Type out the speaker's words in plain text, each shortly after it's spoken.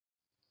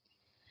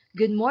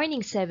Good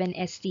morning,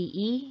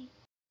 7STE.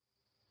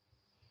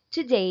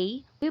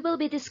 Today, we will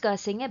be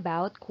discussing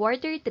about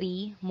Quarter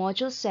 3,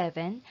 Module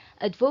 7,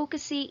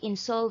 Advocacy in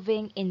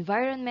Solving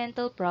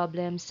Environmental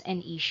Problems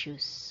and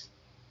Issues.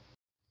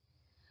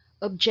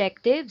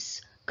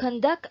 Objectives: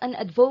 conduct an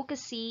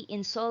advocacy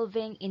in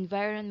solving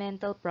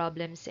environmental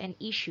problems and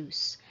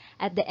issues.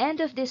 At the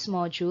end of this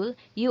module,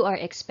 you are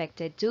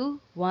expected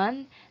to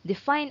 1.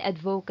 Define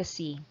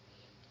advocacy.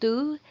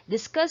 2.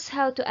 Discuss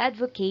how to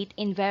advocate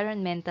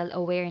environmental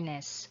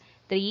awareness.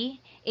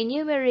 3.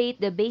 Enumerate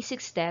the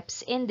basic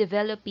steps in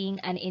developing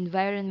an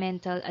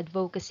environmental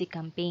advocacy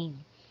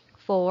campaign.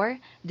 4.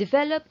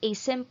 Develop a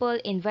simple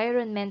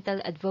environmental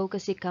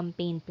advocacy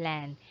campaign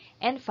plan.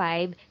 And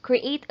 5.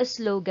 Create a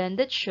slogan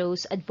that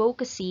shows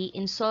advocacy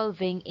in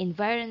solving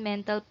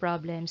environmental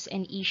problems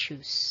and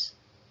issues.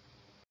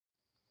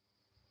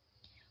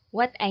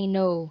 What I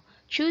know.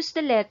 Choose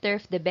the letter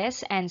of the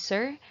best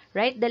answer.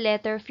 Write the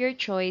letter of your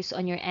choice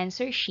on your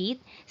answer sheet.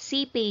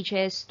 See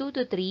pages 2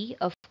 to 3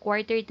 of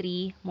Quarter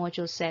 3,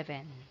 Module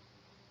 7.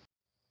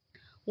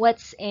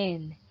 What's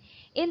in?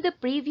 In the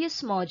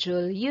previous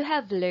module, you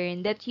have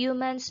learned that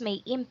humans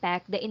may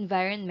impact the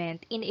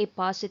environment in a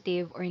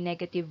positive or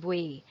negative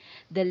way.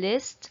 The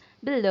lists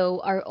below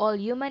are all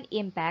human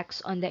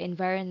impacts on the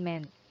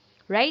environment.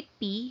 Write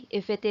P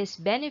if it is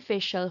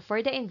beneficial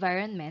for the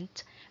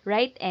environment.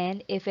 Write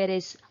N if it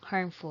is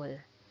harmful.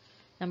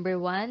 Number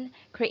 1.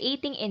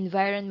 Creating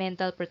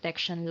environmental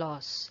protection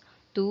laws.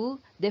 2.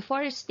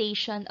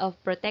 Deforestation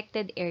of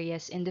protected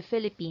areas in the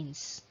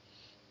Philippines.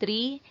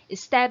 3.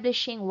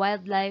 Establishing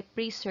wildlife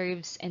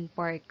preserves and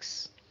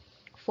parks.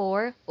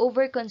 4.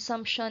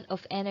 Overconsumption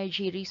of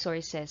energy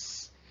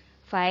resources.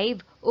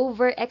 5.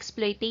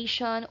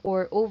 Overexploitation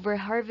or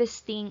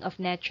overharvesting of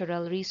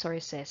natural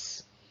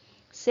resources.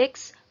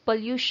 6.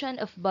 Pollution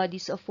of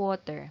bodies of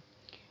water.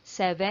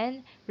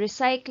 7.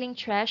 Recycling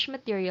trash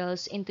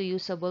materials into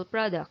usable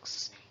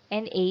products.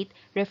 And 8.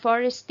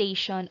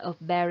 Reforestation of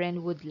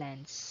barren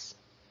woodlands.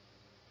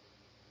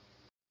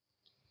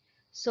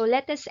 So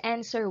let us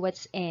answer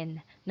what's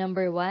in.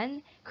 Number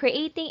 1,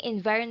 creating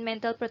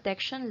environmental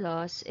protection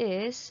laws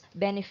is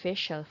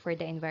beneficial for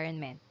the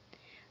environment.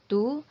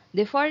 2,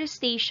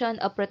 deforestation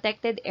of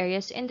protected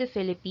areas in the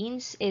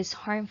Philippines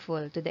is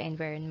harmful to the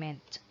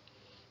environment.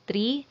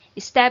 3,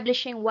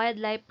 establishing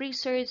wildlife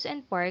preserves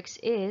and parks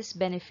is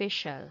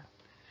beneficial.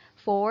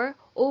 4,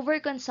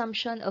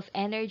 overconsumption of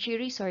energy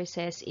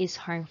resources is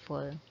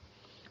harmful.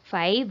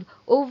 5.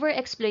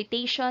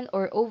 Overexploitation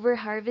or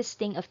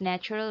overharvesting of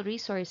natural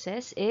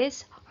resources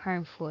is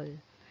harmful.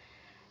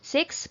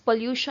 6.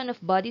 Pollution of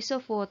bodies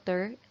of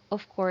water,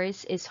 of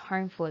course, is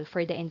harmful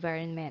for the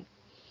environment.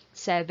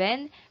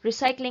 7.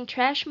 Recycling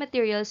trash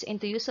materials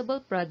into usable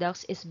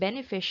products is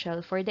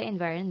beneficial for the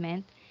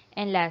environment.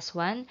 And last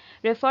one,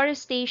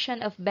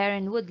 reforestation of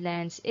barren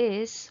woodlands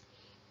is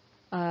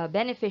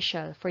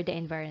beneficial for the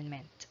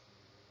environment.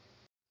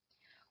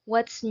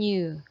 What's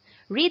new?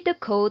 Read the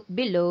quote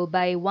below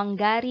by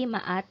Wangari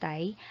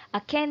Maathai,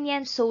 a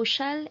Kenyan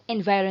social,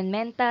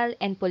 environmental,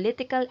 and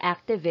political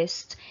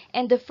activist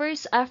and the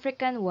first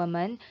African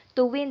woman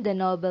to win the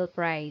Nobel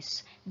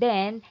Prize.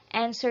 Then,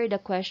 answer the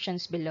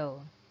questions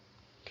below.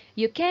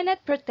 You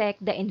cannot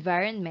protect the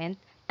environment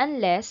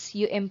unless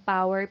you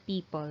empower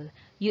people,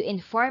 you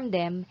inform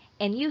them,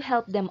 and you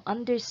help them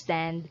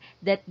understand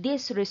that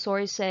these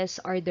resources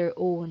are their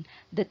own,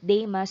 that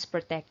they must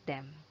protect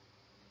them.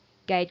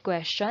 Guide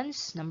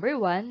questions. Number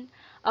 1.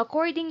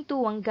 According to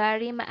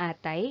Wangari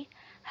Maathai,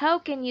 how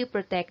can you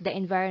protect the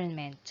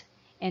environment?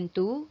 And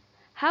 2.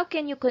 How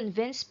can you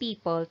convince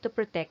people to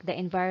protect the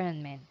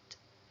environment?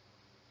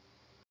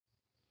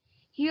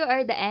 Here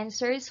are the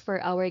answers for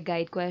our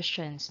guide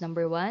questions.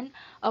 Number 1.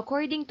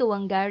 According to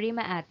Wangari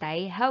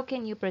Maathai, how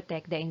can you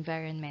protect the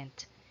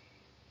environment?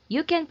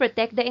 You can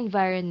protect the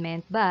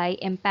environment by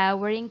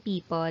empowering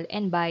people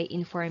and by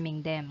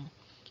informing them.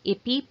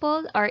 If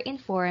people are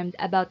informed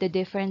about the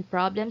different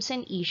problems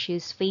and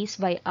issues faced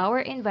by our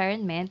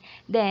environment,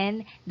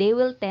 then they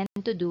will tend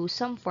to do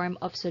some form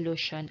of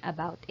solution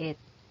about it.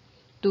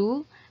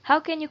 2. How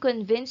can you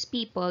convince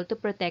people to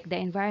protect the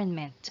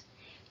environment?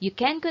 You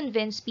can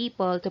convince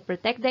people to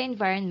protect the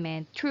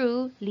environment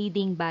through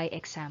leading by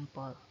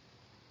example.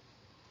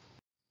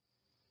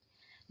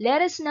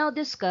 Let us now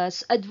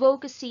discuss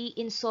advocacy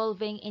in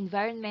solving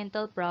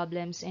environmental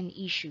problems and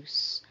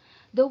issues.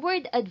 The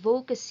word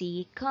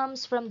advocacy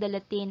comes from the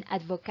Latin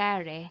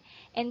advocare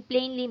and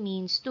plainly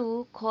means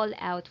to call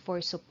out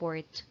for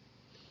support.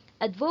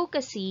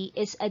 Advocacy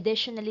is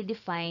additionally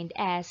defined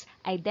as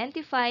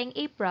identifying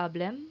a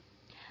problem,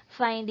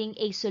 finding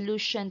a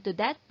solution to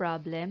that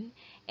problem,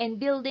 and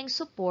building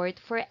support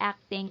for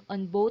acting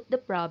on both the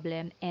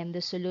problem and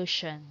the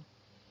solution.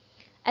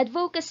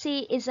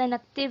 Advocacy is an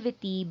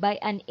activity by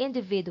an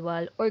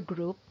individual or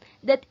group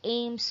that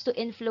aims to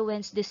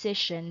influence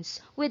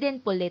decisions within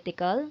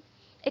political,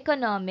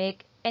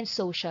 economic, and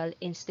social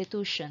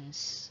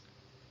institutions.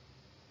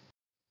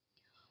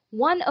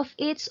 One of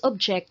its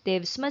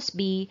objectives must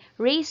be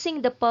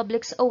raising the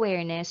public's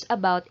awareness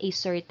about a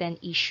certain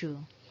issue.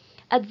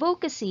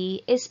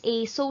 Advocacy is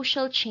a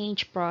social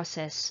change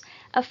process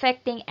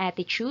affecting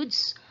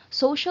attitudes,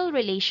 social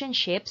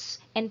relationships,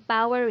 and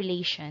power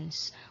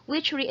relations,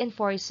 which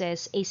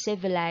reinforces a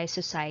civilized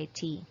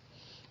society.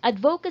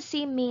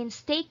 Advocacy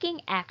means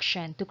taking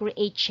action to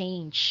create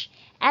change.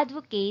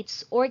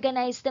 Advocates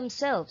organize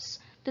themselves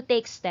to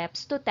take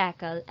steps to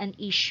tackle an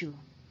issue.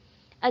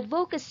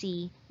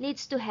 Advocacy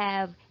needs to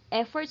have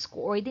efforts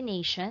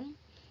coordination,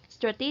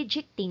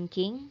 strategic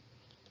thinking,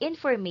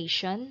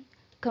 information,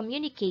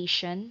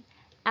 communication,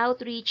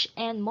 outreach,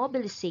 and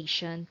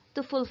mobilization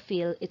to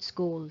fulfill its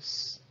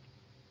goals.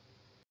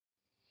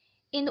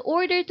 In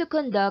order to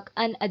conduct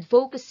an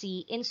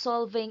advocacy in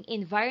solving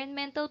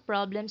environmental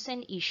problems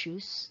and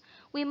issues,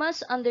 we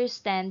must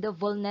understand the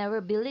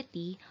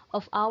vulnerability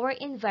of our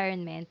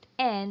environment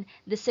and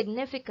the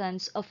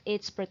significance of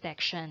its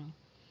protection.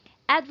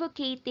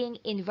 Advocating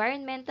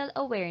environmental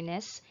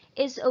awareness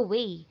is a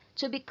way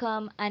to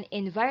become an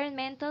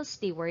environmental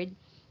steward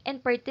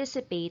and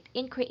participate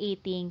in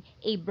creating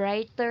a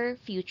brighter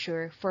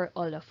future for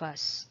all of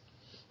us.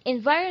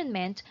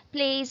 Environment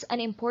plays an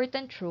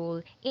important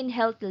role in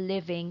healthy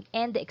living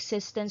and the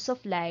existence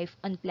of life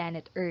on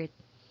planet Earth.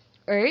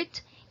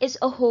 Earth is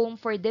a home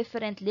for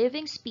different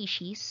living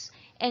species,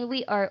 and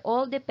we are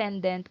all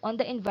dependent on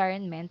the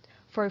environment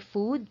for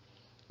food,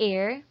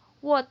 air,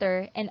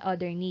 water, and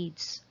other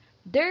needs.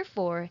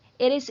 Therefore,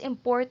 it is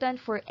important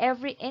for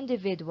every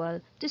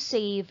individual to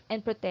save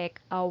and protect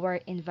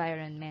our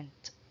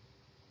environment.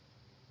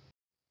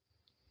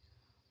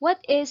 What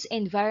is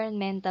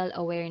environmental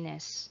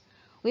awareness?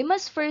 We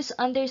must first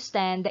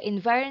understand the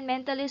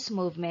environmentalist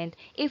movement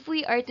if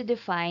we are to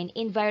define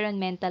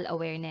environmental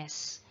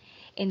awareness.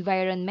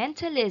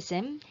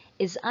 Environmentalism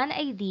is an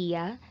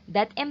idea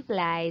that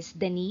implies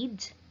the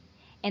need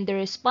and the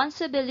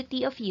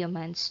responsibility of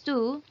humans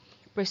to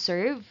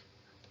preserve,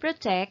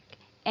 protect,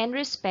 and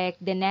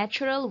respect the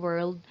natural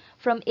world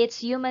from its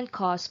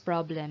human-caused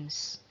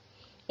problems.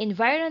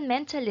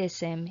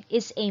 Environmentalism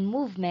is a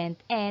movement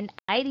and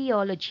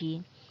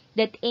ideology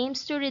that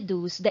aims to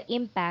reduce the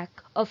impact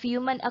of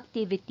human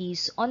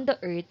activities on the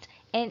earth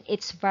and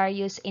its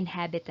various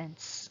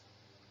inhabitants.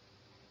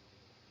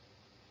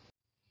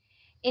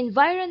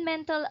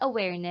 Environmental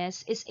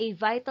awareness is a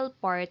vital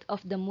part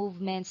of the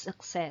movement's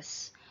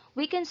success.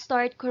 We can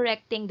start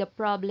correcting the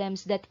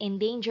problems that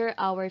endanger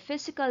our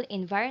physical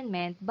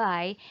environment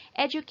by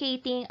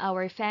educating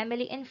our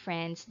family and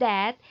friends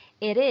that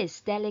it is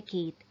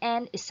delicate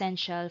and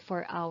essential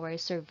for our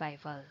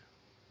survival.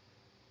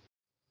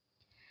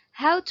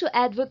 How to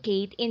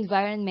advocate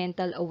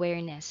environmental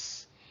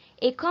awareness.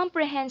 A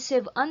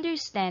comprehensive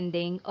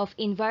understanding of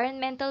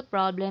environmental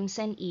problems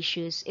and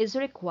issues is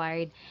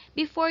required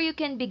before you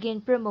can begin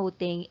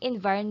promoting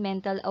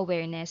environmental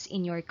awareness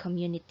in your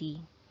community.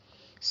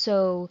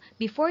 So,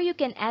 before you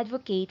can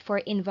advocate for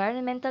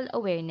environmental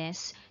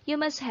awareness, you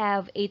must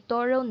have a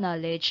thorough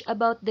knowledge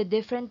about the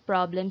different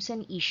problems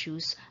and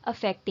issues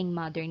affecting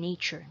Mother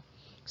Nature.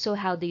 So,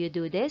 how do you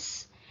do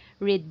this?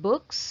 Read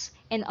books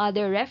and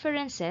other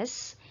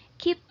references,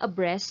 keep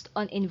abreast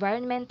on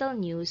environmental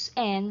news,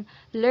 and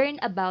learn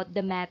about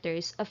the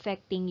matters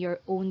affecting your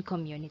own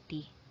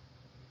community.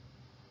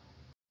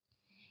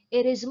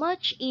 It is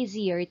much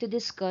easier to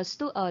discuss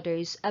to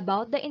others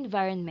about the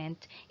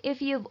environment if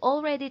you've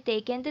already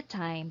taken the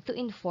time to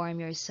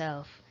inform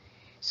yourself.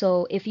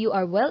 So, if you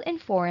are well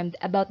informed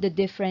about the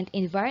different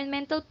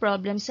environmental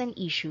problems and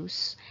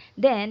issues,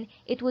 then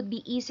it would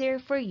be easier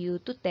for you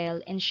to tell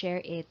and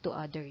share it to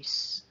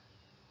others.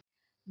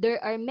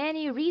 There are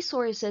many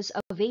resources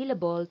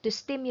available to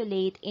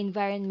stimulate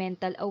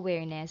environmental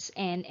awareness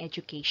and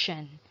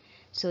education.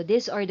 So,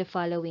 these are the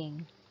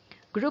following: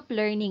 group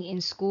learning in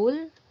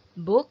school,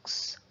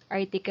 books,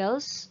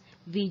 articles,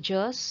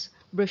 videos,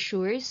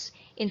 brochures,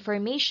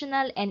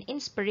 informational and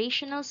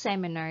inspirational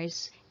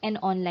seminars, and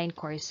online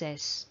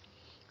courses.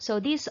 So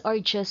these are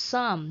just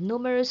some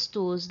numerous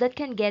tools that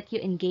can get you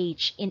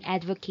engaged in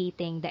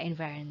advocating the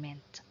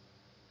environment.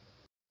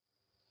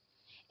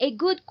 A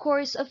good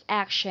course of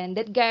action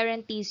that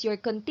guarantees your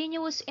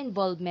continuous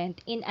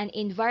involvement in an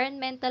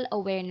environmental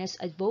awareness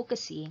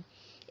advocacy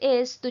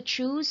is to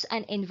choose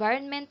an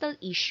environmental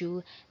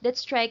issue that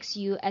strikes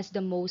you as the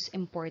most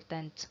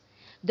important.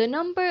 The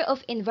number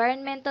of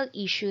environmental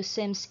issues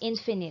seems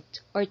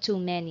infinite or too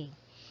many.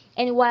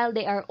 And while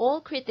they are all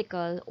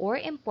critical or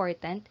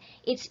important,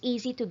 it's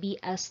easy to be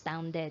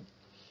astounded.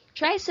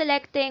 Try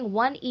selecting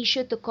one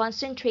issue to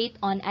concentrate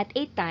on at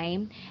a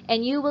time,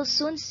 and you will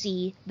soon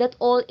see that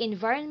all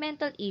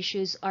environmental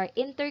issues are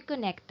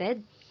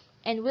interconnected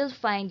and will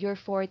find your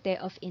forte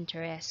of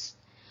interest.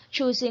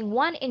 Choosing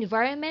one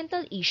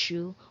environmental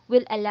issue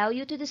will allow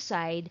you to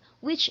decide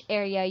which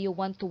area you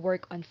want to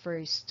work on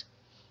first.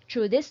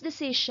 Through this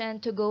decision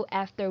to go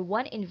after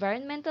one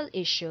environmental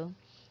issue,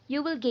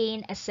 you will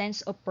gain a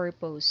sense of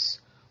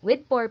purpose.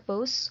 With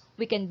purpose,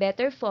 we can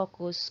better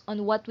focus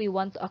on what we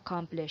want to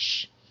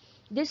accomplish.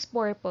 This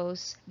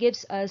purpose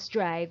gives us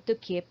drive to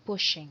keep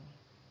pushing.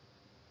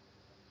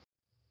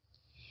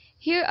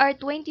 Here are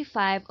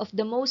 25 of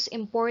the most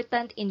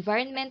important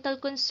environmental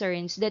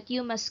concerns that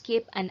you must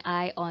keep an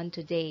eye on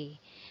today.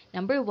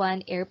 Number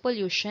 1, air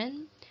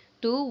pollution.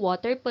 2,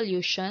 water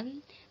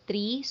pollution.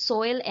 3,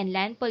 soil and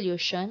land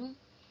pollution.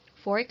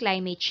 4,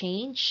 climate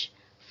change.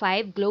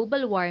 5,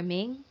 global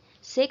warming.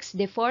 6,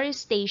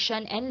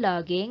 deforestation and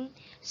logging.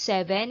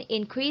 7,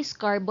 increased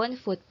carbon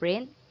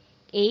footprint.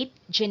 8,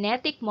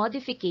 genetic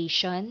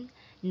modification.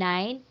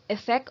 9,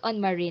 effect on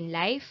marine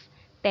life.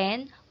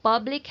 10,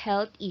 public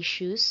health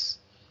issues.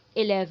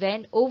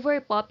 11,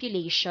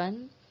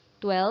 overpopulation.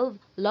 12,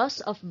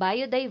 loss of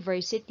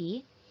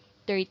biodiversity.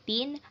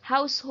 13,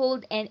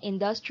 household and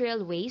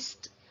industrial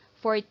waste.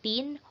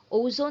 14,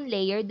 ozone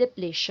layer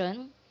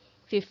depletion.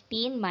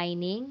 15,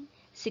 mining.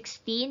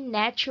 16,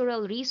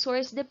 natural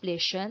resource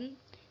depletion.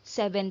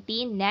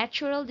 17,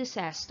 natural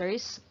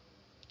disasters.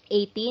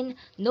 18,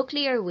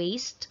 nuclear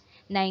waste.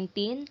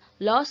 19,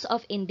 loss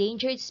of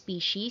endangered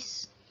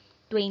species.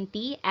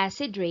 20,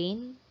 acid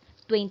rain.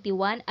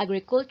 21,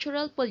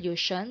 agricultural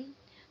pollution.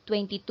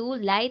 22,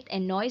 light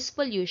and noise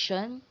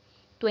pollution.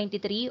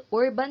 23,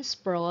 urban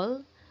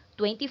sprawl.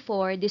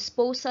 24,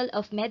 disposal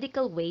of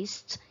medical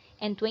waste.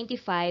 And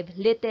 25,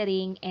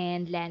 littering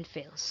and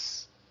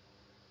landfills.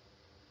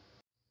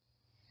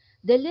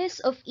 The list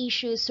of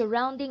issues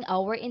surrounding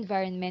our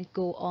environment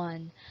go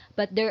on,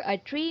 but there are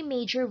three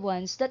major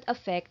ones that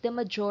affect the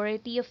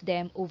majority of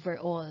them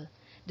overall.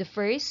 The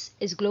first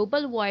is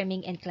global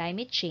warming and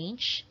climate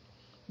change.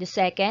 The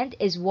second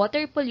is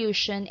water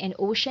pollution and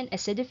ocean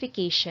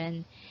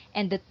acidification.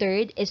 And the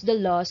third is the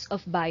loss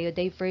of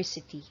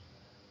biodiversity.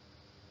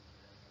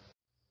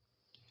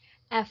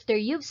 After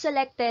you've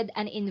selected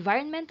an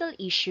environmental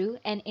issue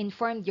and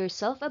informed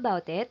yourself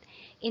about it,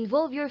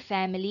 involve your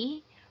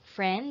family,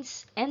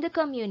 friends, and the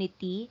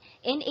community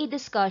in a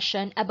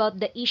discussion about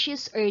the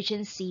issue's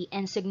urgency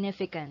and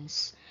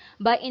significance.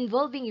 By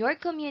involving your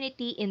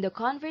community in the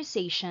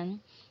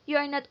conversation, you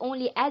are not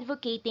only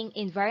advocating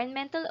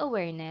environmental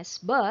awareness,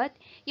 but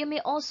you may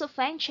also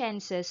find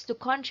chances to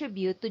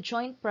contribute to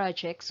joint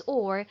projects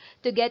or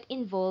to get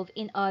involved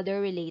in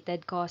other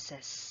related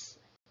causes.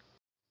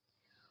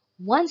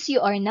 Once you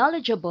are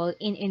knowledgeable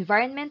in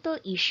environmental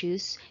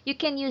issues, you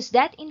can use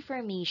that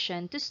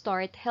information to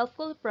start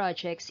helpful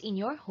projects in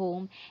your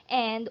home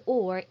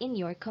and/or in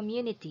your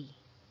community.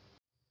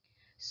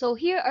 So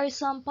here are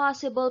some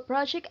possible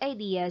project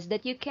ideas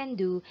that you can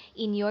do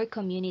in your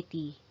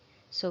community.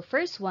 So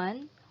first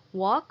one,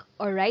 walk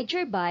or ride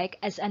your bike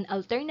as an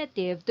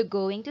alternative to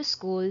going to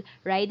school,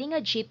 riding a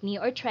jeepney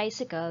or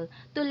tricycle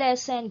to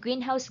lessen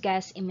greenhouse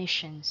gas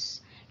emissions.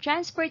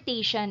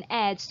 Transportation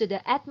adds to the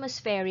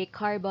atmospheric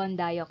carbon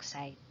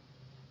dioxide.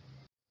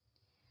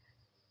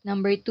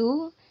 Number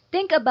 2,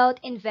 think about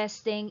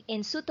investing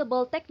in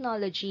suitable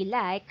technology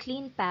like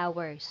clean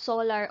power,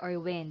 solar or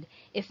wind.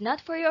 If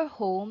not for your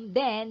home,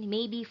 then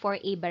maybe for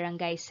a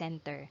barangay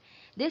center.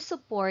 This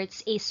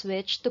supports a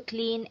switch to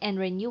clean and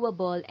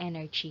renewable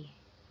energy.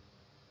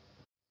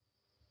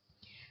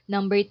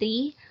 Number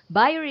 3,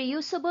 buy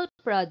reusable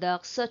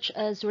products such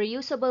as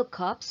reusable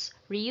cups,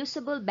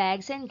 reusable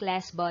bags, and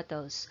glass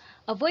bottles.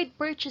 Avoid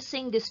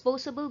purchasing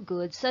disposable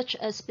goods such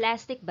as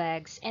plastic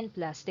bags and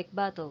plastic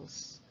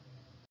bottles.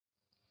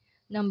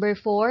 Number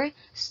 4,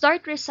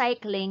 start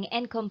recycling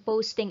and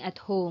composting at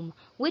home,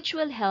 which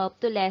will help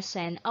to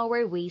lessen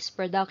our waste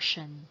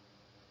production.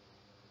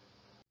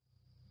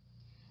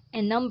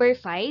 And number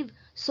 5,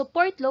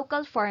 support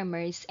local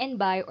farmers and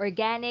buy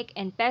organic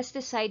and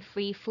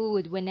pesticide-free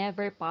food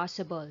whenever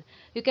possible.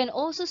 You can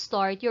also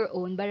start your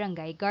own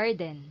barangay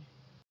garden.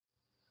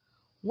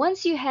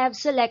 Once you have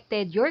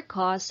selected your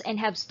cause and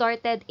have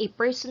started a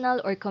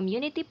personal or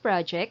community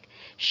project,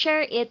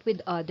 share it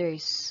with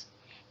others.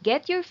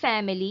 Get your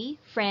family,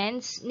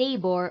 friends,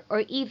 neighbor,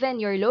 or even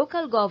your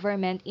local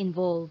government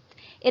involved.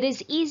 It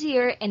is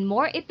easier and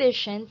more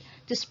efficient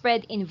to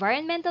spread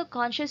environmental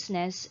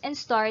consciousness and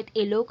start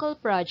a local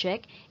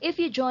project if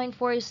you join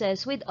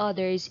forces with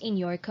others in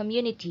your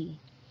community.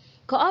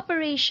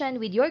 Cooperation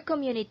with your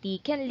community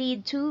can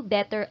lead to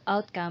better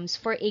outcomes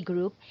for a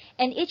group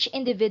and each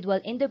individual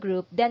in the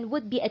group than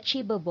would be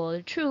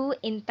achievable through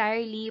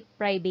entirely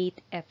private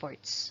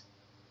efforts.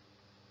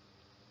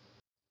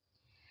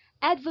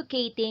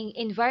 Advocating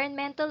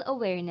environmental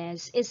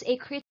awareness is a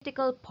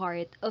critical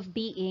part of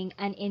being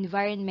an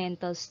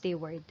environmental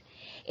steward.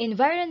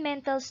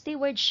 Environmental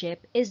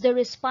stewardship is the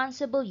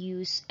responsible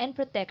use and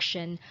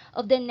protection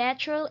of the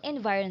natural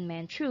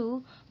environment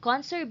through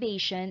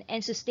conservation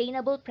and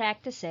sustainable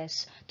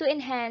practices to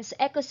enhance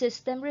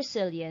ecosystem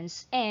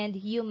resilience and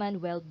human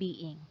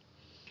well-being.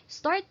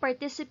 Start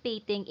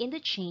participating in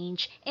the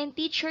change and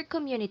teach your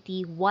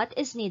community what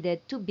is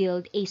needed to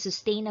build a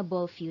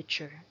sustainable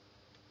future.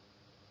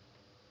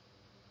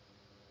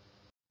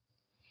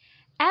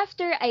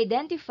 After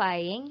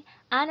identifying,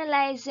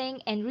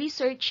 analyzing, and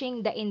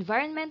researching the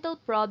environmental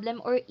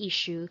problem or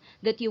issue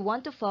that you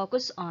want to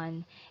focus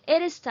on,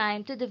 it is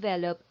time to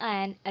develop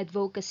an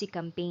advocacy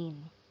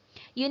campaign.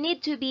 You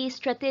need to be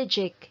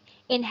strategic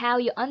in how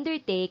you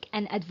undertake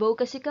an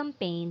advocacy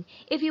campaign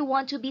if you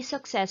want to be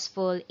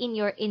successful in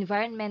your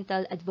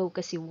environmental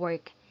advocacy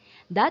work.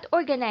 That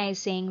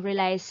organizing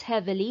relies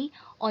heavily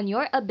on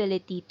your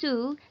ability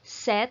to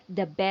set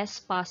the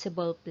best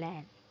possible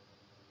plan.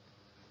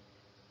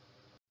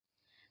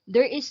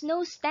 There is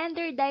no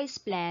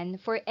standardized plan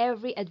for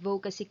every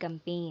advocacy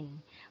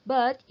campaign,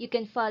 but you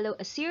can follow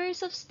a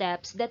series of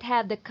steps that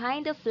have the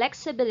kind of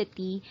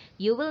flexibility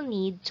you will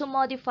need to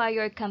modify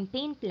your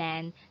campaign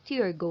plan to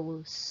your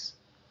goals.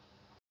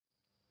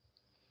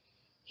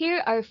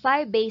 Here are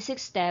 5 basic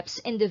steps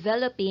in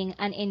developing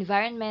an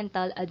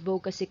environmental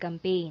advocacy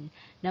campaign.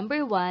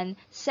 Number 1,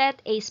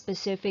 set a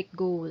specific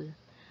goal.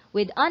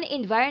 With an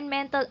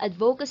environmental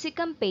advocacy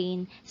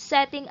campaign,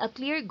 setting a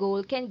clear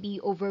goal can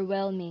be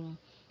overwhelming.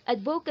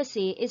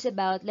 Advocacy is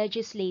about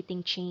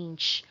legislating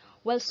change.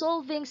 While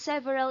solving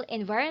several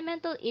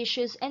environmental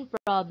issues and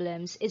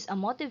problems is a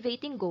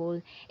motivating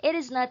goal, it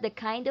is not the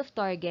kind of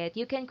target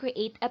you can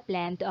create a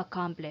plan to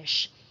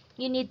accomplish.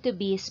 You need to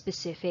be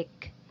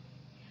specific.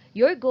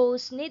 Your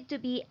goals need to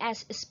be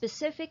as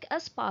specific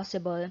as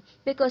possible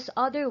because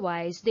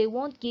otherwise they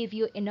won't give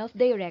you enough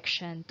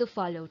direction to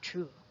follow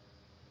through.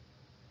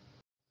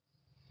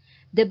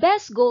 The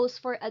best goals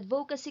for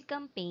advocacy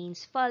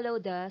campaigns follow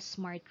the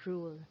SMART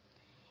rule.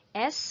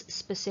 S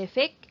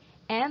specific,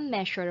 M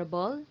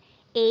measurable,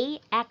 A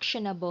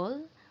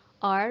actionable,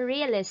 R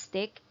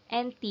realistic,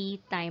 and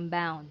T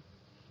time-bound.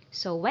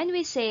 So when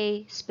we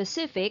say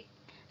specific,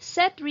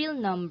 set real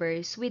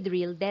numbers with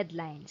real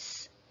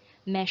deadlines.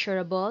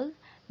 Measurable,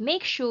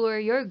 make sure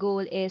your goal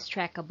is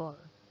trackable.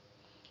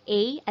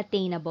 A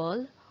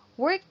attainable,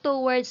 work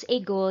towards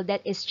a goal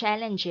that is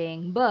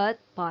challenging but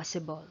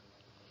possible.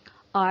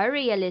 R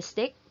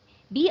realistic,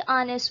 be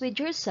honest with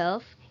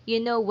yourself, you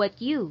know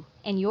what you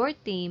and your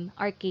team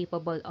are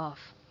capable of.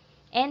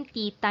 And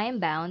T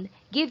time-bound,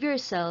 give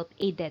yourself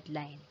a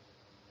deadline.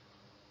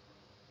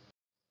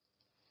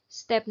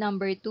 Step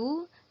number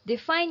 2,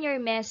 define your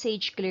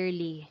message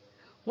clearly.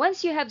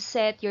 Once you have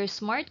set your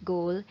SMART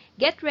goal,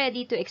 get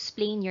ready to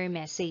explain your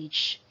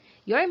message.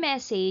 Your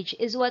message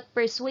is what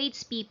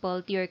persuades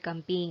people to your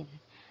campaign.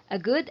 A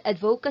good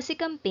advocacy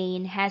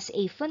campaign has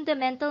a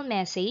fundamental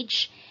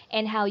message,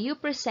 and how you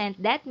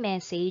present that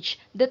message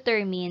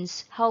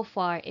determines how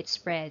far it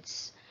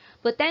spreads.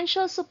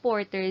 Potential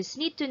supporters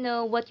need to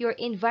know what your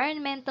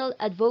environmental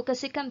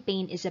advocacy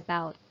campaign is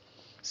about.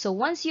 So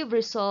once you've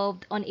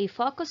resolved on a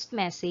focused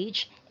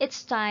message,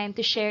 it's time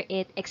to share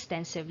it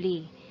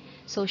extensively.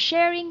 So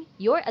sharing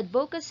your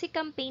advocacy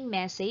campaign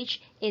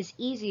message is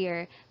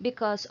easier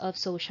because of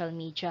social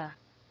media.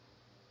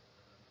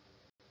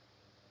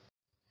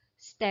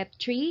 Step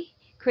 3,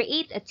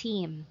 create a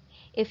team.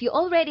 If you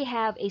already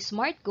have a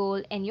SMART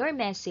goal and your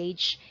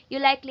message, you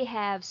likely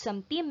have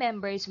some team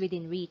members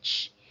within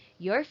reach.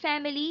 Your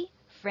family,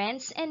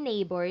 friends, and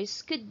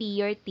neighbors could be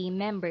your team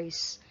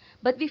members.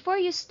 But before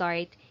you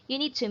start, you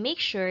need to make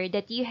sure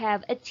that you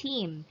have a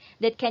team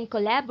that can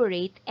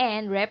collaborate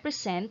and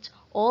represent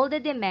all the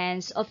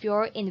demands of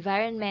your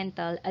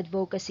environmental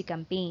advocacy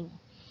campaign.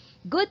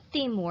 Good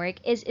teamwork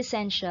is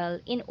essential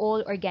in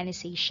all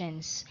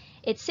organizations.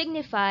 It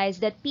signifies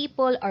that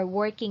people are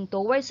working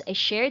towards a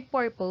shared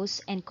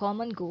purpose and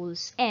common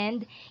goals,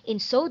 and in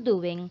so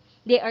doing,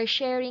 they are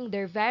sharing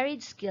their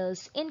varied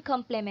skills in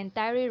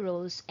complementary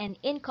roles and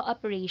in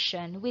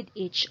cooperation with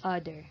each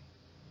other.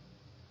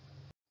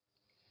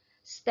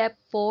 Step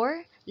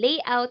 4, lay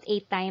out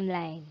a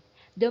timeline.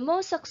 The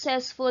most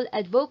successful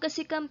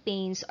advocacy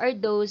campaigns are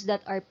those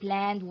that are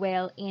planned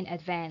well in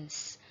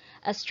advance.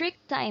 A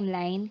strict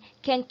timeline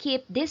can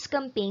keep these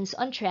campaigns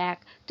on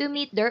track to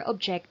meet their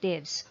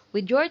objectives,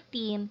 with your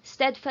team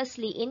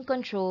steadfastly in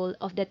control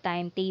of the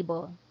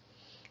timetable.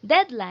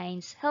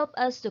 Deadlines help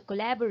us to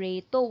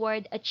collaborate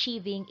toward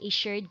achieving a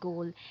shared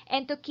goal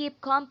and to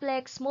keep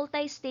complex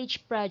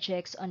multi-stage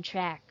projects on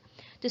track.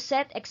 To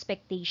set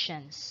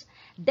expectations.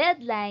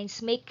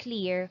 Deadlines make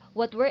clear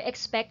what we're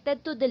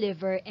expected to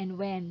deliver and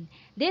when.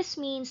 This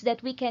means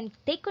that we can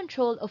take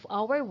control of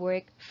our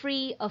work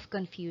free of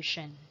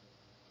confusion.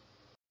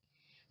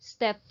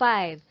 Step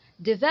 5.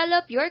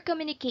 Develop your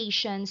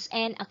communications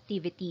and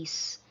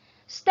activities.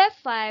 Step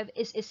 5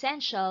 is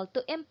essential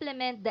to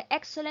implement the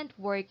excellent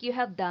work you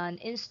have done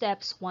in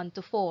steps 1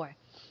 to 4.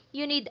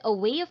 You need a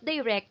way of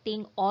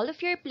directing all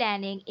of your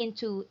planning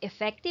into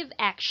effective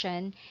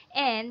action,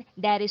 and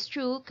that is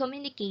through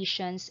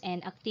communications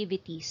and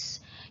activities.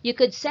 You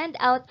could send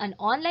out an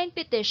online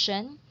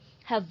petition,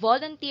 have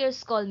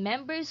volunteers call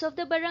members of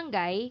the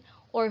barangay,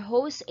 or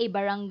host a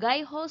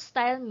barangay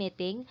hall-style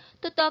meeting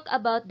to talk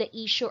about the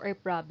issue or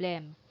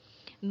problem.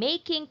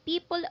 Making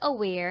people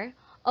aware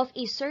of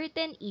a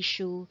certain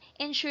issue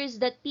ensures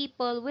that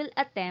people will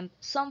attempt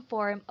some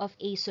form of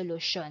a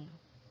solution.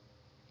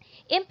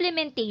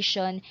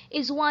 Implementation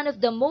is one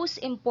of the most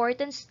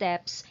important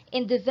steps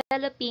in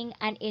developing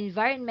an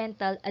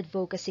environmental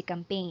advocacy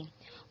campaign.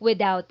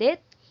 Without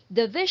it,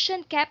 the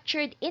vision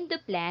captured in the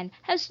plan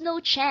has no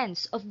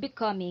chance of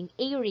becoming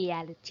a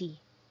reality.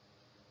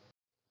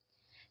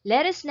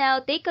 Let us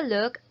now take a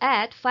look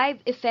at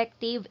 5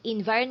 effective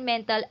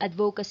environmental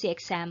advocacy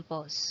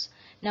examples.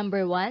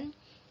 Number 1,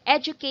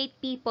 educate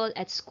people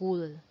at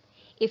school.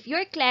 If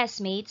your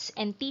classmates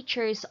and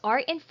teachers are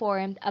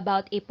informed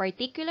about a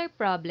particular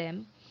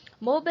problem,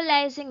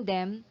 mobilizing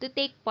them to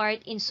take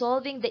part in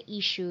solving the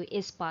issue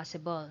is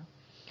possible.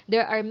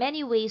 There are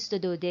many ways to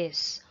do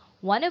this,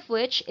 one of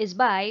which is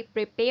by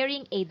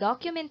preparing a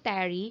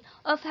documentary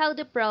of how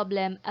the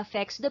problem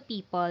affects the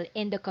people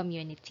in the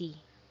community.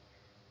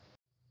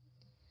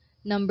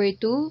 Number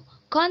 2,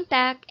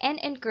 contact and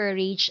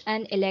encourage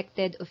an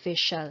elected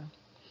official.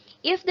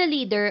 If the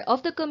leader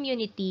of the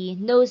community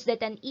knows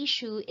that an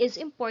issue is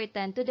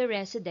important to the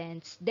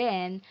residents,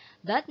 then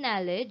that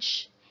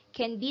knowledge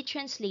can be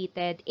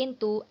translated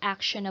into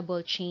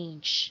actionable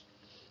change.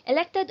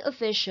 Elected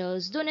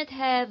officials do not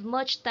have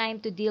much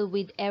time to deal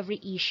with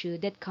every issue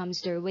that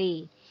comes their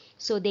way,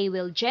 so they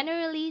will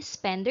generally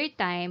spend their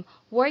time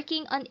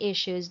working on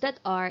issues that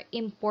are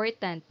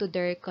important to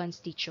their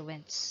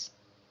constituents.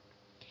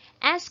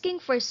 Asking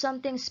for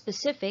something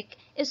specific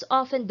is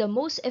often the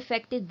most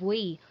effective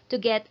way to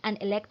get an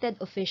elected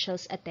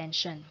official's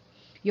attention.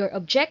 Your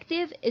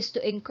objective is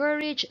to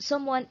encourage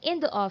someone in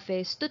the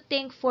office to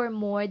think for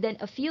more than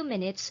a few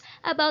minutes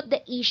about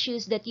the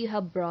issues that you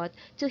have brought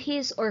to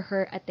his or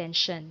her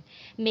attention.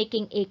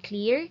 Making a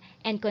clear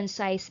and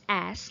concise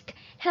ask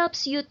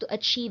helps you to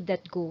achieve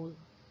that goal.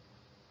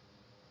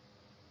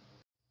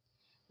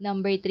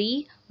 Number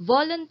 3,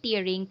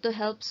 volunteering to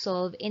help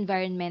solve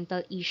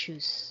environmental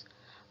issues.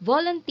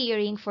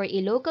 Volunteering for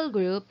a local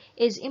group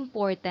is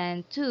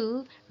important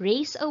to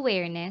raise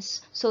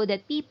awareness so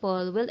that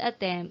people will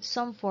attempt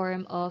some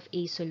form of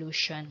a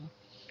solution.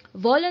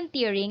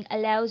 Volunteering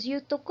allows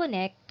you to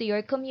connect to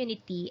your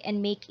community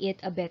and make it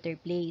a better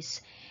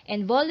place.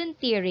 And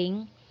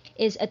volunteering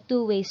is a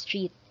two-way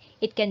street.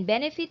 It can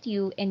benefit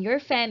you and your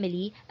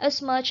family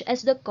as much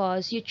as the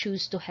cause you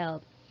choose to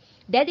help.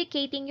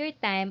 Dedicating your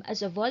time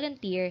as a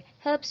volunteer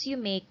helps you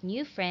make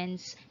new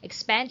friends,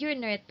 expand your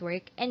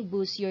network, and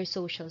boost your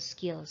social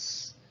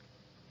skills.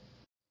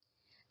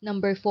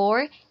 Number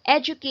 4,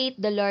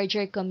 educate the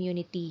larger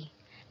community.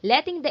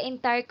 Letting the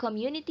entire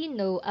community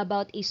know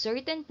about a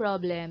certain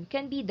problem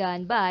can be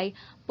done by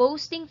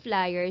posting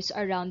flyers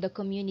around the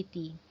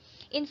community.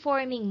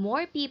 Informing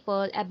more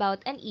people about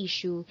an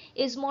issue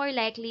is more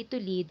likely to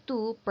lead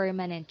to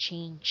permanent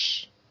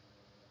change.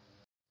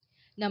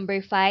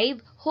 Number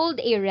 5, hold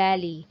a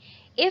rally.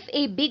 If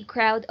a big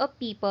crowd of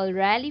people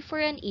rally for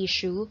an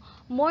issue,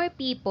 more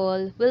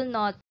people will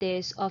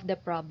notice of the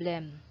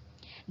problem.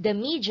 The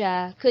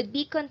media could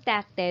be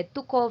contacted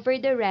to cover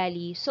the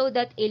rally so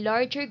that a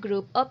larger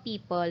group of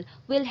people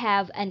will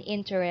have an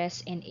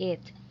interest in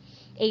it.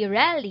 A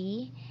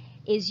rally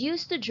is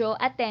used to draw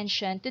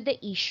attention to the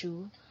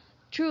issue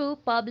through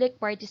public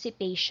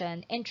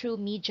participation and through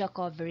media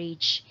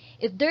coverage.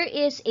 If there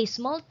is a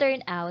small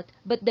turnout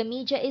but the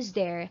media is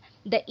there,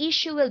 the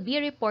issue will be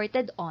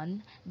reported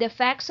on, the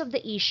facts of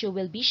the issue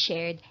will be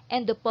shared,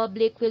 and the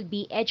public will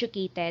be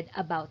educated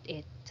about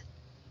it.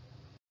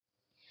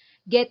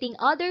 Getting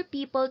other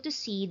people to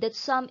see that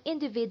some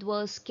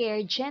individuals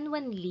care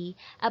genuinely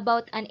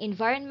about an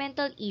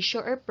environmental issue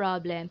or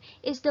problem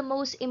is the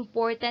most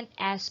important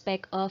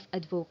aspect of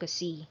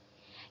advocacy.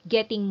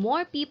 Getting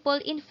more people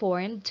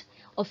informed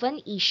of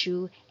an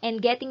issue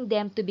and getting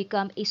them to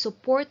become a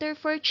supporter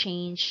for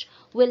change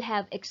will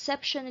have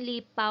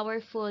exceptionally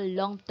powerful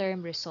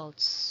long-term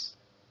results.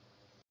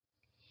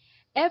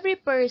 Every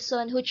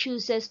person who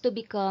chooses to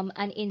become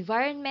an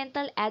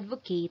environmental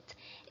advocate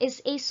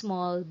is a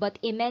small but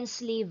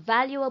immensely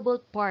valuable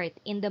part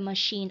in the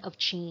machine of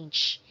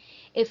change.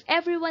 If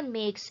everyone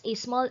makes a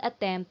small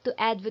attempt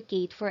to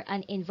advocate for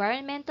an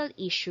environmental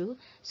issue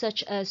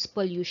such as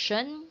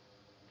pollution,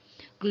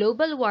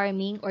 global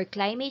warming, or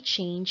climate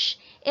change,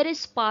 it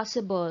is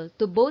possible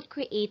to both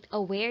create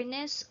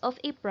awareness of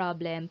a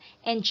problem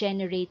and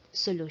generate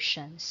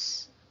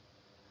solutions.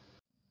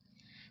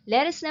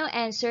 Let us now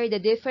answer the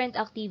different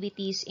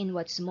activities in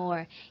What's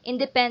More.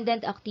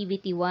 Independent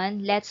Activity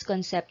 1, let's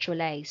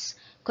conceptualize.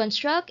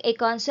 Construct a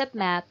concept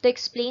map to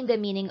explain the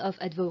meaning of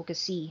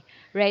advocacy.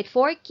 Write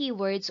 4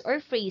 keywords or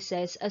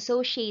phrases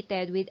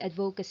associated with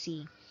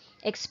advocacy.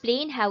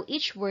 Explain how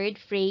each word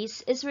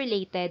phrase is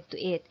related to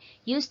it.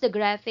 Use the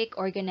graphic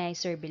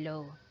organizer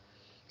below.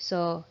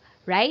 So,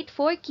 write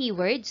 4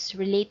 keywords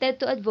related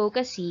to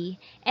advocacy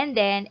and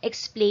then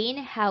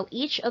explain how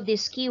each of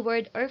this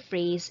keyword or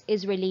phrase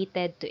is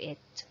related to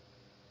it.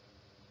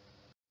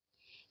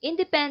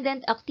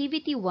 Independent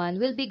Activity 1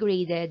 will be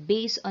graded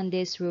based on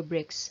these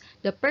rubrics.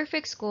 The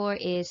perfect score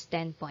is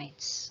 10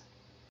 points.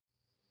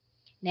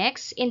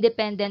 Next,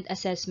 Independent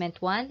Assessment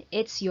 1,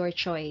 it's your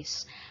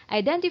choice.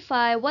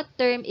 Identify what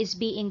term is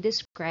being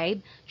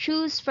described.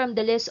 Choose from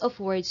the list of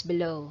words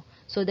below.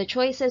 So the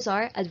choices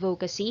are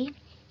advocacy,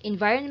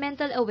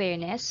 environmental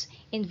awareness,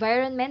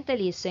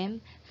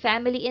 environmentalism,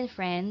 family and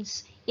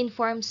friends,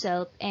 informed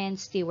self, and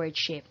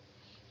stewardship.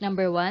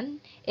 Number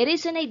 1, it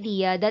is an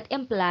idea that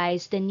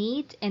implies the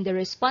need and the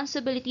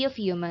responsibility of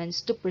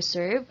humans to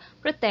preserve,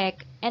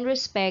 protect, and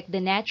respect the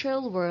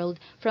natural world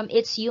from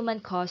its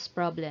human-caused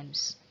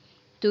problems.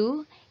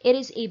 2, it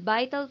is a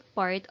vital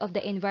part of the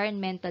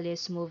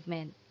environmentalist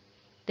movement.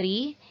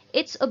 3,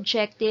 its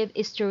objective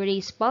is to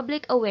raise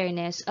public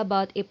awareness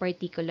about a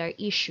particular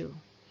issue.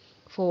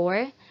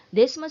 4,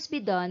 this must be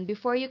done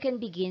before you can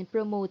begin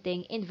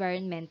promoting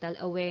environmental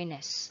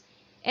awareness.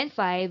 And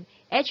 5,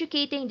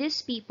 educating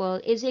these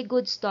people is a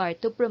good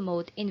start to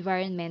promote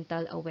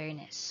environmental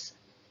awareness.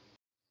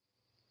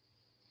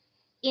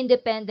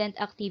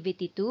 Independent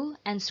Activity 2,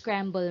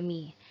 Unscramble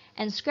Me.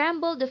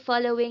 Unscramble the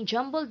following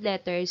jumbled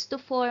letters to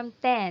form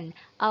 10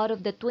 out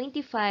of the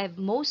 25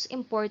 most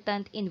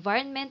important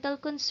environmental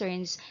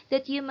concerns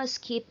that you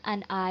must keep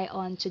an eye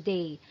on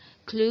today.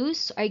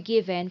 Clues are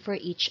given for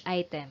each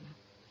item.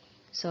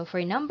 So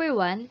for number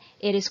 1,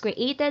 it is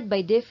created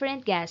by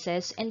different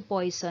gases and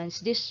poisons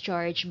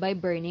discharged by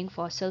burning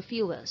fossil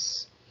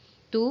fuels.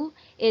 2,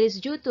 it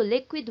is due to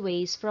liquid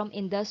waste from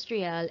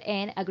industrial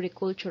and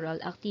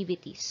agricultural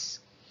activities.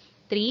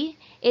 3,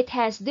 it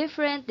has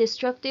different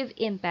destructive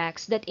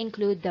impacts that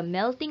include the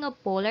melting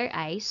of polar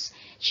ice,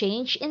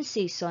 change in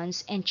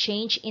seasons, and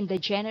change in the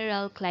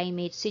general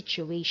climate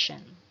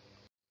situation.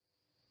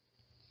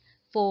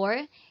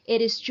 4, it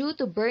is due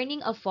to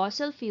burning of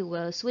fossil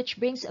fuels which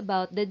brings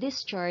about the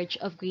discharge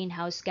of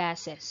greenhouse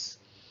gases.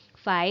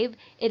 5,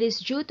 it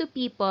is due to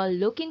people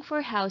looking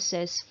for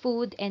houses,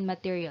 food, and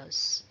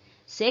materials.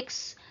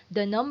 6,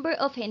 the number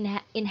of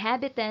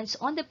inhabitants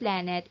on the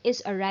planet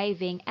is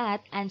arriving at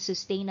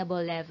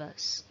unsustainable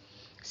levels.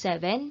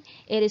 7,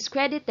 it is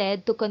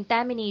credited to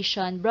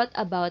contamination brought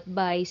about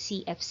by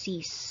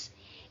CFCs.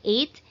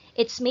 8,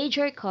 its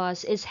major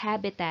cause is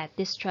habitat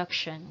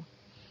destruction.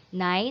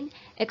 9,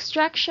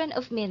 extraction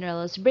of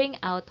minerals bring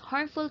out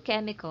harmful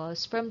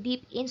chemicals from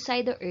deep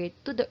inside the earth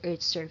to the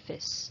earth's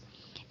surface.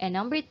 And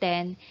number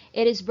 10,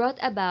 it is brought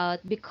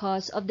about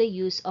because of the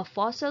use of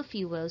fossil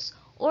fuels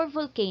or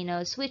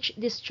volcanoes which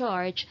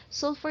discharge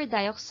sulfur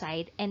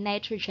dioxide and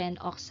nitrogen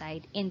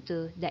oxide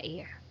into the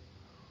air.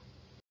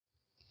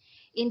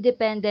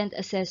 Independent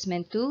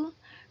Assessment 2.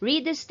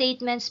 Read the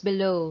statements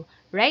below.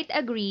 Write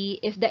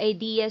agree if the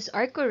ideas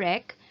are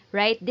correct.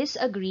 Write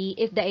disagree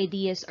if the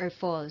ideas are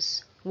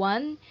false.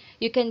 1.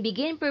 You can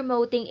begin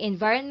promoting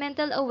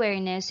environmental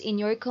awareness in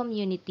your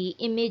community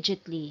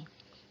immediately.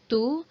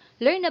 2.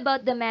 Learn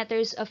about the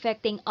matters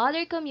affecting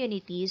other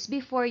communities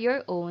before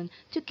your own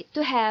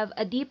to have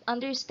a deep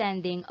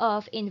understanding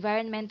of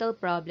environmental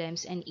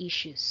problems and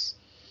issues.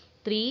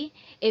 3.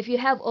 If you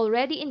have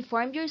already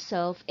informed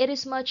yourself, it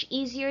is much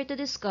easier to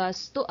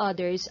discuss to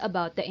others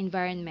about the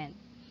environment.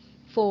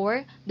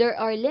 4. There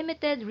are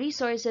limited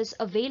resources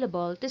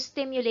available to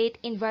stimulate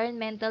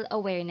environmental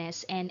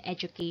awareness and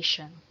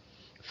education.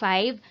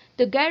 5.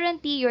 To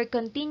guarantee your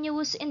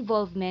continuous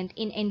involvement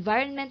in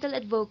environmental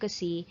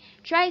advocacy,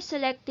 try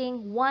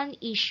selecting one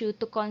issue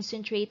to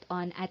concentrate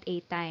on at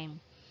a time.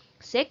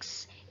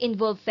 6.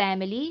 Involve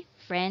family,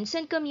 friends,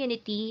 and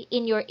community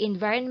in your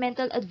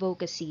environmental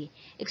advocacy.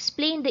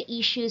 Explain the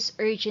issue's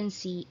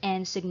urgency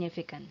and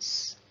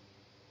significance.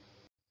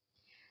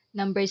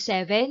 Number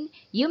 7,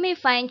 you may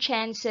find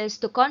chances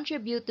to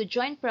contribute to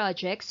joint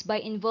projects by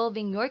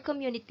involving your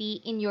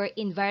community in your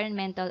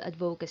environmental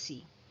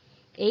advocacy.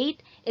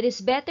 8, it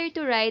is better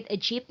to ride a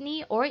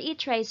jeepney or a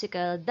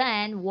tricycle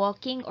than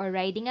walking or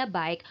riding a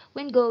bike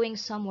when going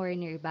somewhere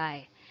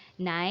nearby.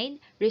 9,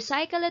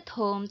 recycle at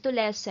home to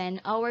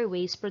lessen our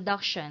waste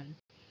production.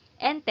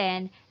 And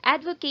 10,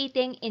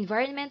 advocating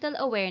environmental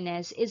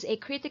awareness is a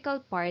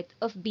critical part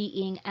of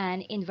being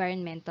an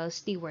environmental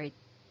steward.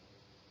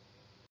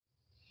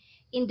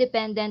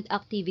 Independent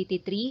Activity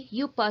 3,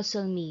 You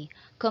Puzzle Me.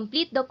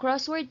 Complete the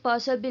crossword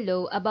puzzle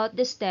below about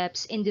the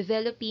steps in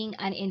developing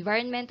an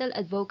environmental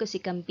advocacy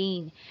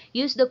campaign.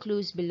 Use the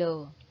clues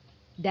below.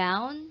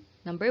 Down,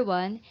 number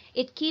 1,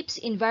 it keeps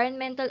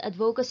environmental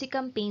advocacy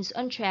campaigns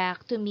on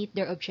track to meet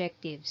their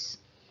objectives.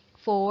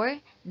 4,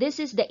 this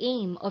is the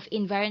aim of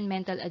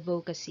environmental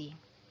advocacy.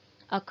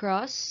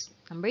 Across,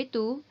 number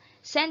 2,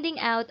 sending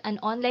out an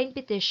online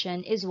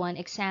petition is one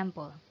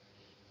example.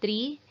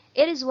 3,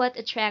 it is what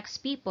attracts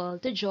people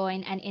to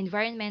join an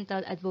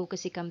environmental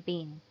advocacy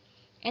campaign.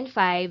 And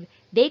 5,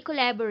 they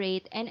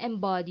collaborate and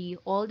embody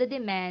all the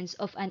demands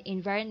of an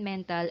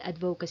environmental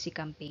advocacy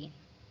campaign.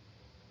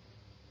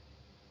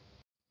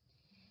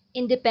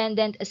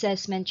 Independent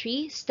Assessment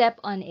 3, Step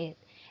on It.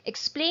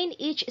 Explain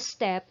each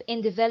step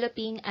in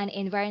developing an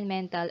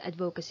environmental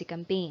advocacy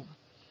campaign.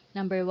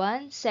 Number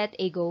 1, set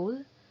a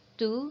goal.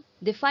 2,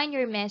 define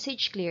your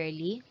message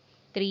clearly.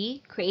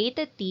 3, create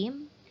a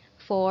team.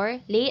 4,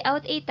 lay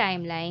out a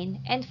timeline.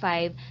 And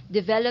 5,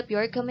 develop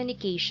your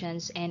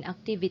communications and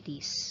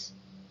activities.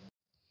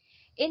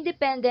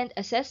 Independent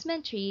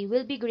Assessment 3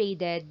 will be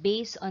graded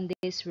based on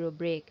this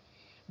rubric.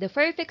 The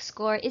perfect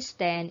score is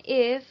 10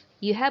 if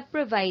you have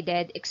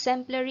provided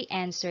exemplary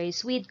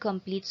answers with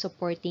complete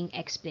supporting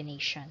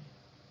explanation.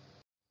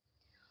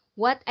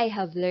 What I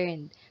have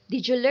learned.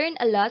 Did you learn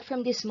a lot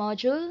from this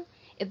module?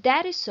 If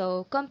that is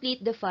so,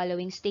 complete the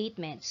following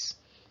statements.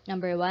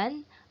 Number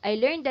 1, I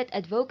learned that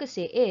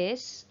advocacy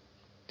is.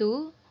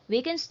 2,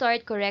 we can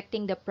start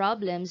correcting the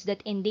problems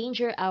that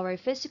endanger our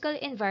physical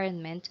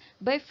environment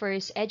by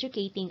first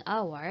educating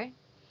our.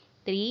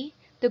 3,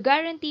 to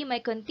guarantee my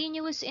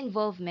continuous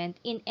involvement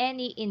in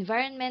any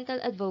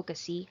environmental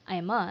advocacy,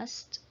 I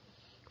must.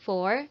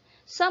 4,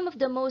 some of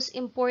the most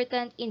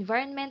important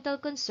environmental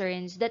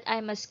concerns that I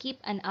must keep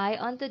an eye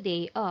on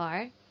today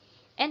are.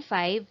 And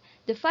 5,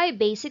 the 5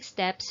 basic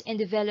steps in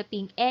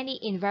developing any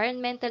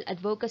environmental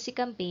advocacy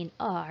campaign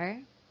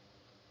are.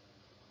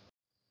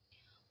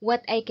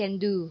 What I can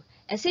do.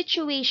 A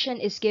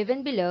situation is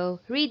given below,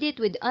 read it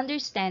with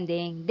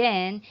understanding,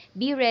 then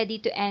be ready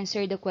to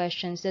answer the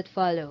questions that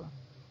follow.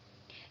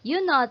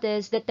 You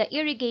notice that the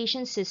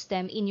irrigation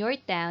system in your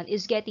town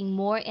is getting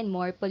more and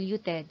more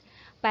polluted.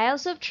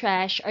 Piles of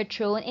trash are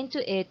thrown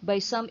into it by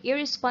some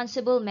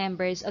irresponsible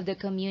members of the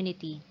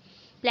community.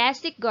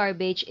 Plastic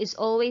garbage is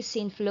always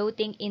seen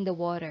floating in the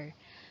water.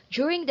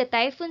 During the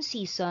typhoon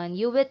season,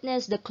 you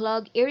witness the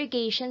clogged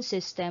irrigation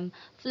system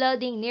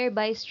flooding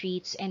nearby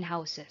streets and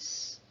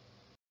houses.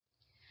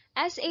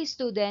 As a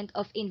student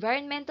of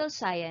environmental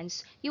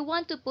science, you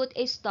want to put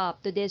a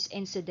stop to this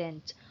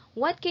incident.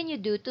 What can you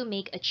do to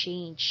make a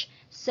change?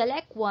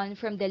 Select one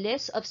from the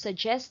list of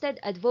suggested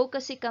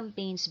advocacy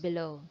campaigns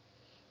below.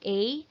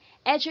 A.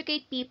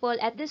 Educate people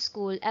at the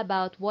school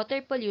about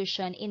water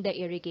pollution in the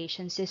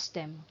irrigation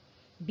system.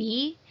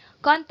 B.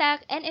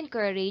 Contact and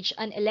encourage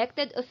an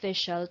elected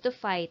official to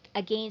fight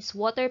against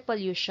water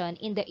pollution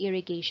in the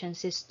irrigation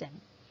system.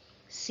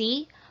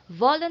 C.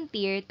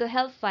 Volunteer to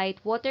help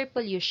fight water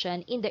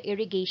pollution in the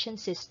irrigation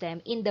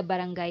system in the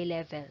barangay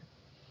level.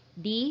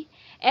 D.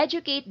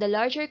 Educate the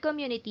larger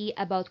community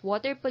about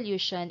water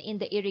pollution in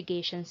the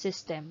irrigation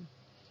system.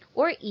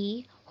 Or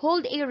E.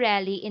 Hold a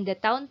rally in the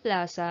town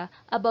plaza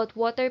about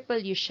water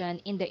pollution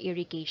in the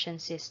irrigation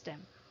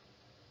system.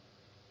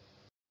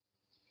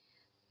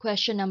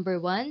 Question number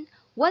 1.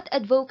 What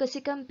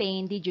advocacy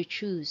campaign did you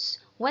choose?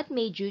 What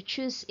made you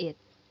choose it?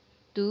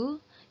 2.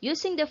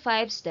 Using the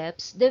 5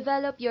 steps,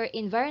 develop your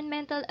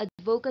environmental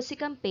advocacy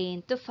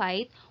campaign to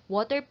fight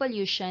water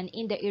pollution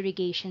in the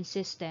irrigation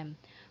system.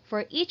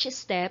 For each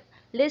step,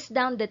 list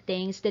down the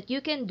things that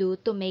you can do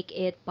to make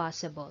it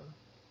possible.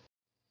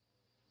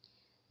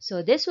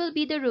 So this will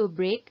be the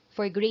rubric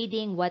for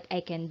grading what I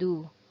can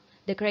do.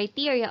 The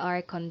criteria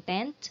are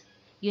content,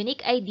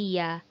 unique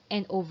idea,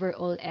 and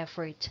overall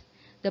effort.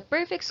 The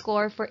perfect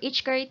score for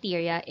each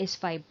criteria is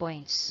 5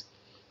 points.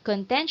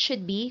 Content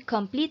should be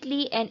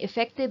completely and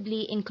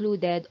effectively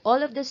included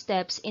all of the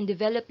steps in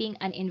developing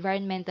an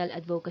environmental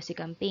advocacy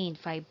campaign,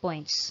 5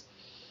 points.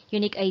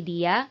 Unique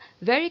idea,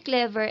 very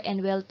clever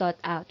and well thought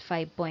out,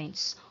 5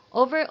 points.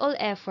 Overall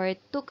effort,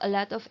 took a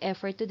lot of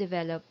effort to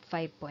develop,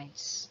 5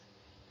 points.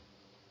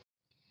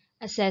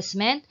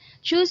 Assessment,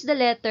 choose the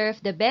letter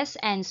of the best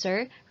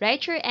answer,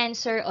 write your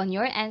answer on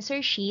your answer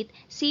sheet,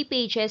 see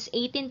pages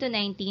 18 to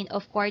 19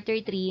 of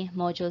Quarter 3,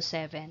 Module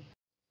 7.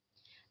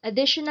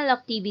 Additional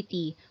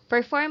activity,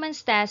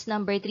 performance task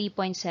number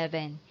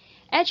 3.7.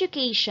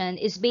 Education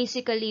is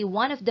basically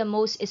one of the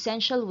most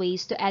essential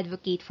ways to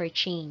advocate for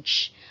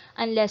change.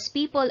 Unless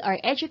people are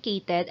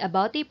educated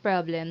about a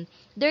problem,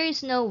 there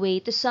is no way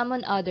to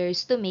summon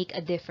others to make a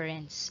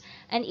difference.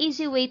 An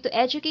easy way to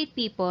educate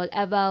people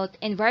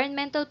about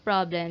environmental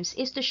problems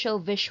is to show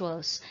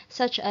visuals,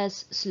 such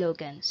as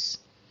slogans.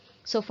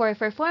 So for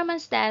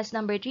performance task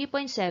number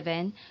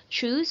 3.7,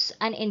 choose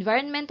an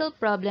environmental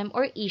problem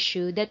or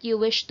issue that you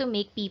wish to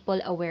make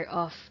people aware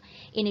of.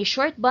 In a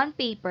short bond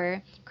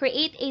paper,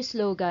 create a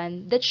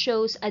slogan that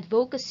shows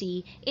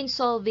advocacy in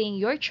solving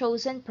your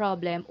chosen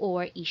problem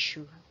or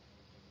issue.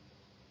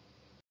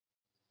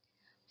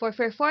 For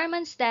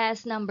performance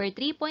task number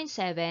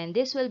 3.7,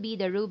 this will be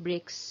the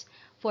rubrics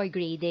for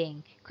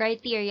grading.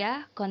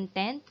 Criteria,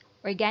 content,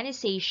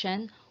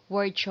 organization,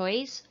 word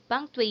choice,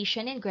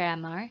 punctuation and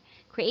grammar,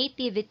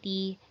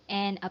 creativity,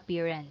 and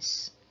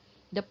appearance.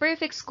 The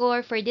perfect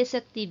score for this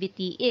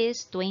activity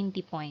is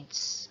 20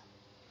 points.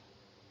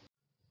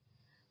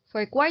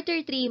 For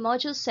Quarter 3,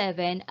 Module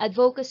 7,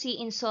 Advocacy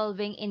in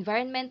Solving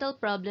Environmental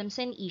Problems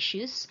and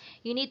Issues,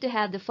 you need to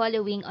have the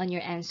following on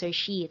your answer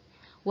sheet.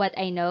 What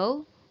I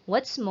know,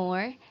 what's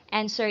more,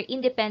 answer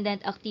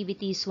independent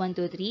activities 1,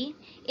 2, 3,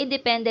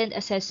 independent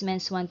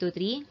assessments 1, 2,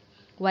 3,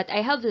 what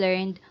I have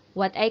learned,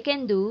 what I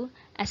can do,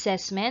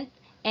 assessment,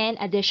 and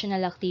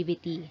additional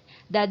activity.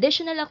 The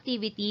additional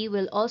activity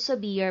will also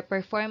be your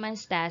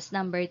performance task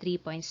number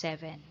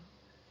 3.7.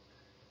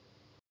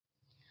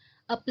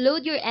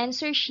 Upload your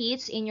answer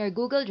sheets in your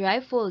Google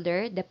Drive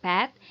folder, the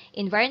path,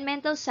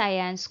 Environmental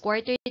Science,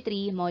 Quarter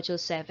 3, Module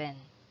 7.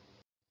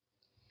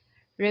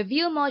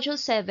 Review Module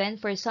 7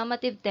 for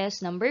summative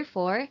test number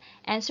 4.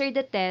 Answer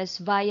the test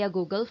via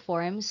Google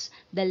Forms,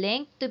 the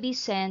link to be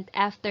sent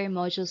after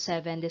Module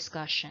 7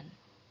 discussion.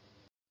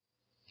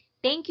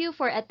 Thank you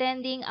for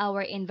attending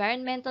our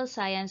Environmental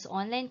Science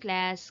online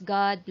class.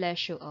 God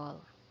bless you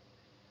all.